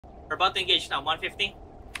We're about to engage now. 150.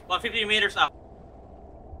 150 meters up.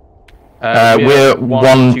 We're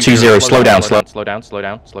 120. Slow down. Slow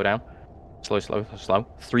down.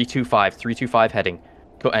 325. 325 heading.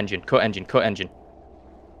 Cut engine.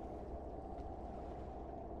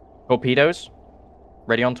 Torpedoes.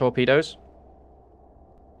 Ready on torpedoes.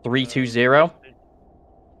 320.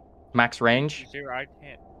 Max range.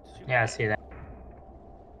 Yeah, I see that.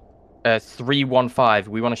 315.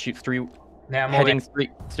 We want to shoot three. Yeah, heading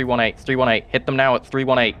 318. 318. Hit them now at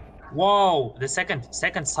 318. Whoa! The second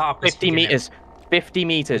SAP. 50 meters. 50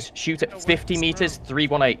 meters. Shoot at 50 meters.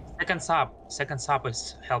 318. Second SAP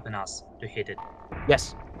is helping us to hit it.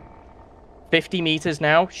 Yes. 50 meters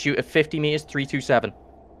now. Shoot at 50 meters. 327.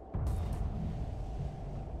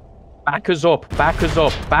 Back us up.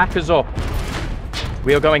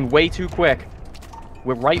 We are going way too quick.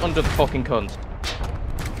 We're right under the fucking cunt.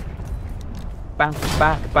 Back.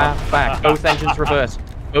 Both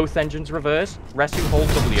engines reverse. Rescue hold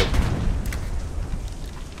W.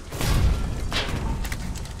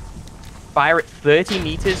 Fire at 30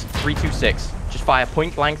 meters, 326. Just fire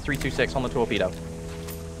point blank 326 on the torpedo.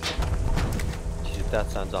 Jeez, that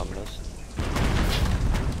sounds ominous.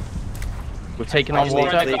 We're taking on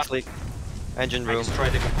water. Leak. Engine room.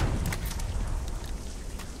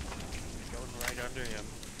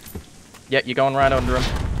 Yeah, you're going right under him.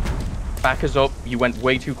 Back us up. You went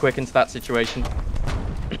way too quick into that situation.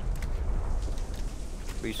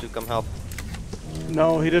 Risu, come help.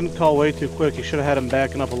 No, he didn't call way too quick. You should have had him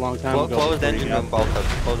backing up a long time ago. Closed engine room bulkhead.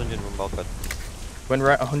 Closed engine room bulkhead. When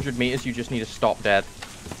we're at 100 meters, you just need to stop dead.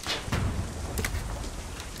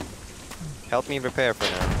 Help me repair for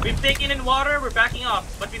now. We've taken in water, we're backing up,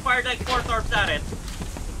 but we fired like 4 torps at it.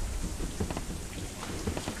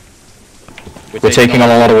 We're taking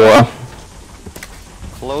on a lot of water.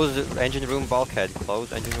 Close engine room bulkhead.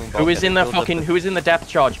 Close engine room bulkhead. Who is in the fucking? Who is in the depth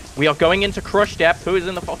charge? We are going into crush depth. Who is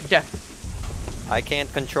in the fucking depth? I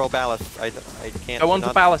can't control ballast. I can't. Go on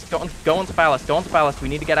to ballast. Go on to ballast. We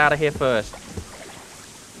need to get out of here first.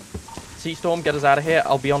 Sea Storm, get us out of here.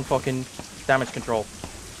 I'll be on fucking damage control.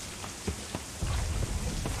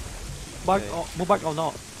 Back, move back or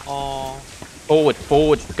not? Forward.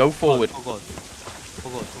 Go forward. Forward.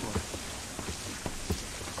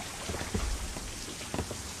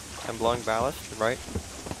 I'm blowing ballast, right?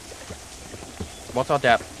 What's our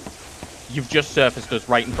depth? You've just surfaced us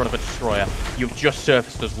right in front of a destroyer.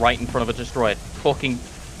 Fucking...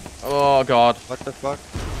 Oh, God. What the fuck?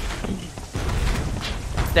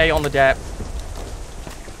 Stay on the depth.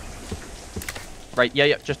 Right,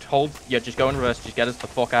 yeah, just hold. Yeah, just go in reverse. Just get us the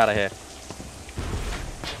fuck out of here.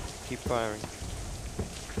 Keep firing.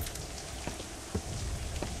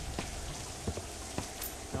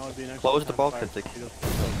 Close the bulkhead.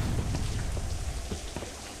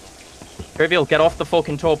 Trivial, get off the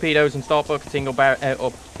fucking torpedoes and start bucketing or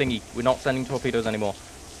thingy. We're not sending torpedoes anymore.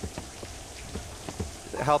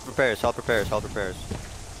 Help repairs. Yep.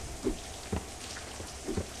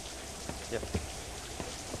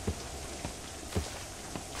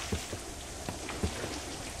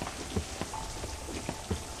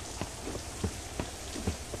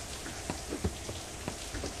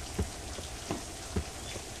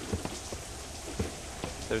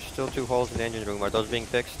 There's still 2 holes in the engine room. Are those being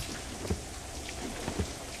fixed?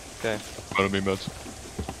 Okay. Out of B-mats.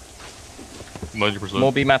 90%.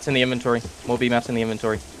 More B-mats in the inventory.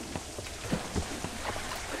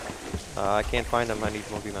 I can't find them. I need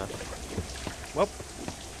more B-mats. Well,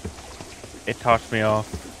 it tossed me off.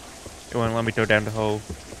 It wouldn't let me go down the hole.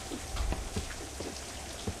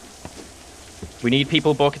 We need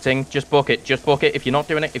people bucketing. Just book it. If you're not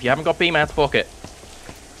doing it, if you haven't got B-mats, book it.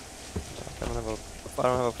 I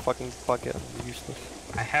don't have a fucking bucket. I'm useless.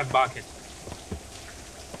 I have bucket.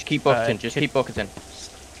 Just keep bucketing. Keep bucketing.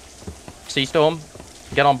 Sea Storm,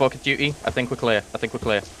 get on bucket duty. I think we're clear.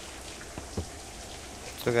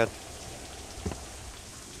 So good.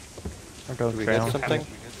 I'm going Do we down. get something?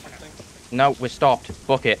 No, we're stopped.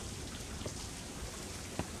 Bucket.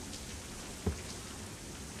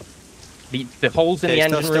 The holes in the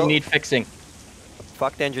engine room need fixing.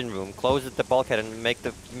 Fuck the engine room. Close the bulkhead and make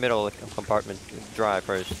the middle compartment dry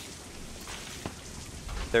first.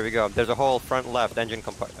 There we go. There's a hole front left engine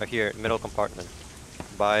here, middle compartment,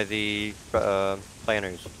 by the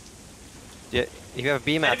planers. Yeah, if you have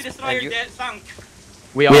B-mats and you...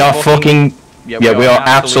 We are fucking... Yeah, we are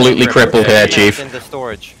absolutely crippled here, Chief. In the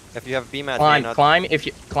storage. If you have B-mats, climb.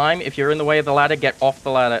 If you're in the way of the ladder, get off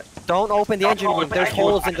the ladder. Don't open the engine room. There's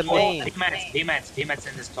holes in the main. B-mats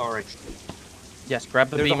in the storage. Yes, grab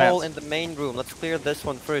the B-mats. There's a hole in the main room. Let's clear this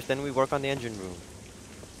one first, then we work on the engine room.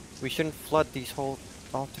 We shouldn't flood these all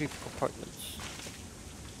 3 compartments.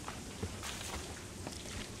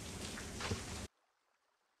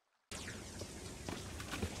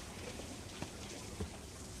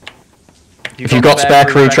 If you've got spare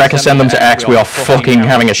crew tracker, send them to X. We are fucking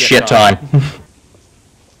having a shit time.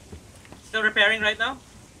 Still repairing right now?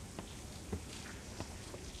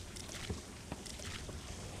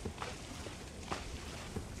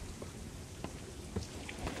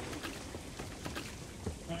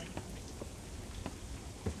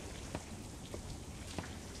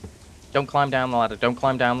 Don't climb down the ladder. Don't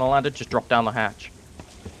climb down the ladder. Just drop down the hatch.